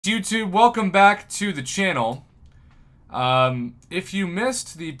YouTube, welcome back to the channel. If you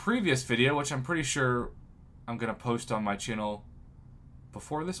missed the previous video, which I'm pretty sure I'm gonna post on my channel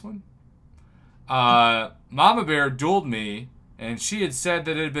before this one, Mama Bear dueled me, and she had said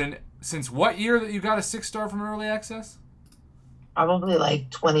that it had been since what year that you got a 6-star from Early Access? Probably like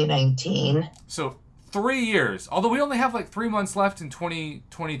 2019. So 3 years. Although we only have like 3 months left in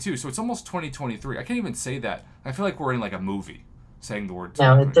 2022, so it's almost 2023. I can't even say that. I feel like we're in like a movie saying the word.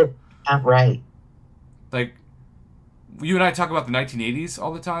 No, it's not right. Like, you and I talk about the 1980s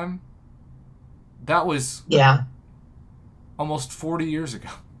all the time. That was almost 40 years ago.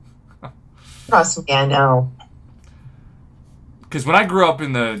 Trust me, I know. Because when I grew up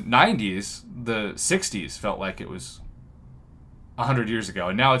in the 90s, the 60s felt like it was 100 years ago.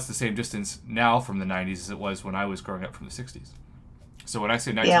 And now it's the same distance now from the 90s as it was when I was growing up from the 60s. So when I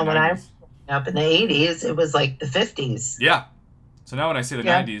say 1990s... Yeah, when I was up in the 80s, it was like the 50s. Yeah. So now when I say the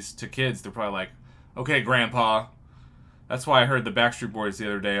 90s to kids, they're probably like, okay, Grandpa. That's why I heard the Backstreet Boys the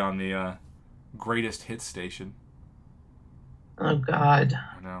other day on the Greatest Hits station. Oh, God.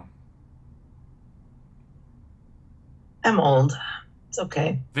 I know. I'm old. It's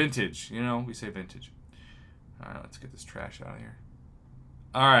okay. Vintage. You know, we say vintage. All right, let's get this trash out of here.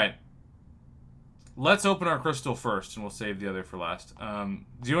 All right. Let's open our crystal first, and we'll save the other for last.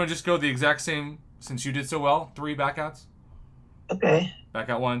 Do you want to just go the exact same, since you did so well? 3 backouts? Okay. Back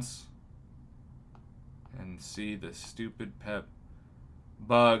out once. And see the stupid pep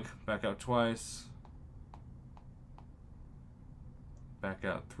bug. Back out twice. Back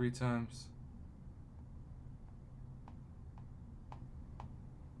out 3 times.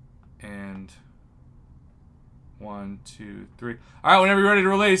 And 1, 2, 3. All right, whenever you're ready to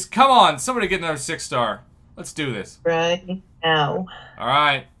release, come on, somebody get another 6-star. Let's do this. Right now. All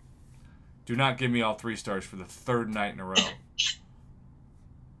right. Do not give me all 3 stars for the 3rd night in a row.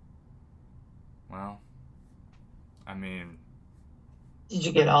 Well, I mean... Did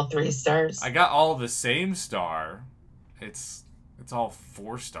you get all 3 stars? I got all the same star. It's all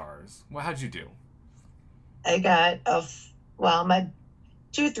 4 stars. Well, how'd you do? I got my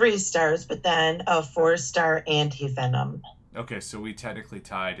 2 3-stars, but then a 4-star anti-venom. Okay, so we technically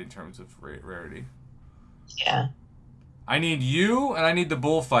tied in terms of rarity. Yeah. I need you and I need the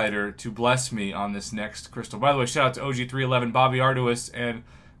bullfighter to bless me on this next crystal. By the way, shout out to OG311, Bobby Arduous, and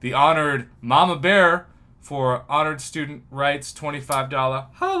the honored Mama Bear for honored student rights, $25.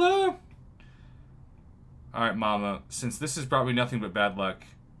 Holla! Alright, Mama, since this has brought me nothing but bad luck,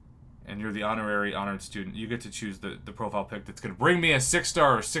 and you're the honorary honored student, you get to choose the profile pic that's going to bring me a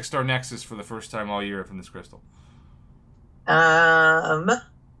 6-star or 6-star Nexus for the first time all year from this crystal.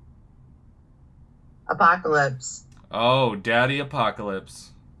 Apocalypse. Oh, Daddy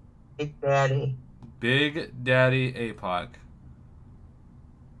Apocalypse. Big Daddy. Big Daddy APOC.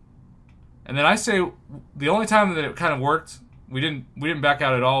 And then I say the only time that it kind of worked, we didn't back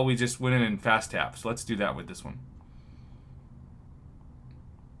out at all. We just went in and fast tap. So let's do that with this one.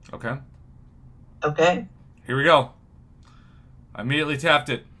 Okay. Okay. Here we go. I immediately tapped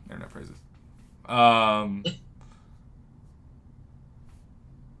it. Internet phrases.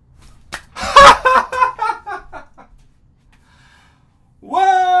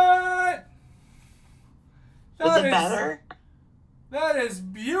 What? Was it better? That is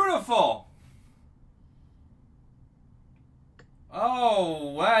beautiful.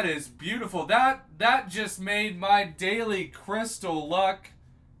 Oh, that is beautiful. That just made my daily crystal luck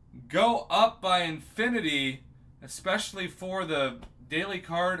go up by infinity, especially for the daily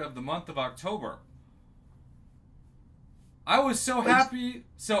card of the month of October. I was so happy.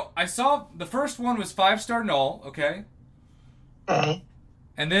 So I saw the first one was 5-star null, okay? Okay.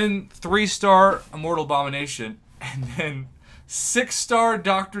 And then 3-star Immortal Abomination, and then 6-star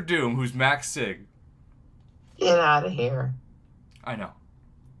Doctor Doom, who's Max Sig. Get out of here. I know.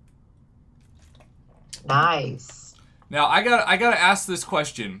 Nice. Now I gotta ask this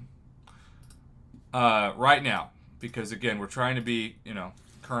question right now, because again we're trying to be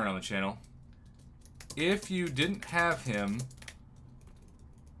current on the channel. If you didn't have him,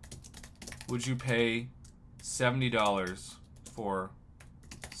 would you pay $70 for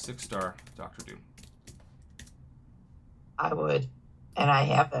 6-star Doctor Doom? I would, and I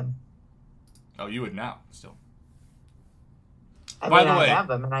have him. Oh, you would now still. By the way, I have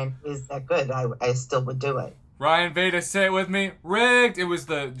him, and he's that good. I still would do it. Ryan Veda, say it with me. Rigged. It was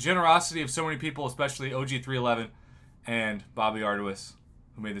the generosity of so many people, especially OG311 and Bobby Arduous,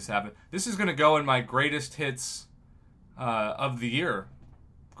 who made this happen. This is going to go in my greatest hits of the year,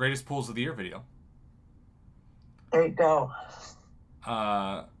 greatest pulls of the year video. There you go.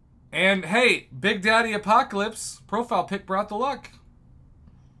 And hey, Big Daddy Apocalypse profile pic brought the luck.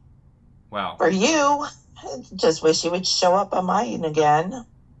 Wow. For you, I just wish you would show up on mine again.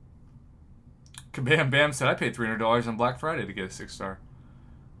 Kabam Bam said I paid $300 on Black Friday to get a 6-star.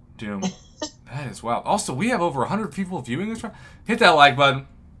 Doom. That is wild. Also, we have over 100 people viewing this. Hit that like button.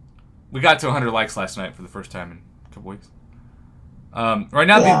 We got to 100 likes last night for the first time in a couple weeks. Right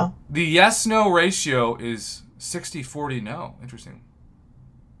now, the yes-no ratio is 60-40 no. Interesting.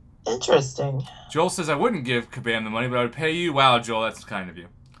 Interesting. Joel says, I wouldn't give Kabam the money, but I would pay you. Wow, Joel, that's kind of you.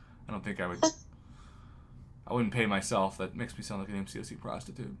 I don't think I would. I wouldn't pay myself. That makes me sound like an MCOC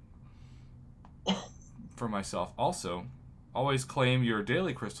prostitute. For myself. Also, always claim your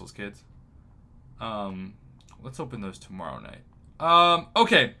daily crystals, kids. Let's open those tomorrow night.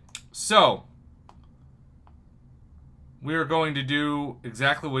 Okay, so we are going to do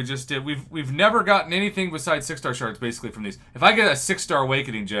exactly what we just did. We've never gotten anything besides 6-star shards basically from these. If I get a 6-star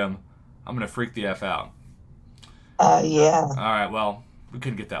awakening gem, I'm gonna freak the F out. Yeah. All right, well, we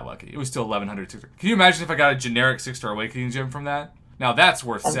couldn't get that lucky. It was still 1,100. Can you imagine if I got a generic 6-star awakening gem from that? Now that's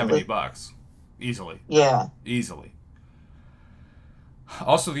worth $70 easily. Yeah. Easily.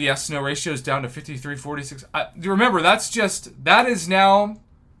 Also, the yes-no ratio is down to 53-46. Remember, that is now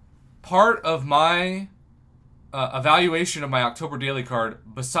part of my evaluation of my October daily card.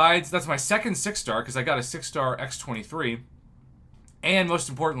 Besides, that's my second 6-star because I got a 6-star X23. And most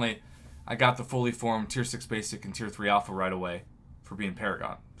importantly, I got the fully formed Tier 6 Basic and Tier 3 Alpha right away for being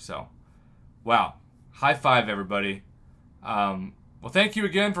Paragon. So, wow. High five, everybody. Well, thank you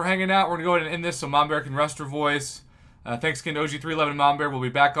again for hanging out. We're going to go ahead and end this so Mom Bear can rest her voice. Thanks again to OG311 Mom Bear. We'll be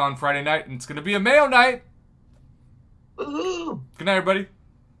back on Friday night, and it's going to be a Mayo night. Woohoo! Good night, everybody.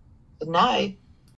 Good night.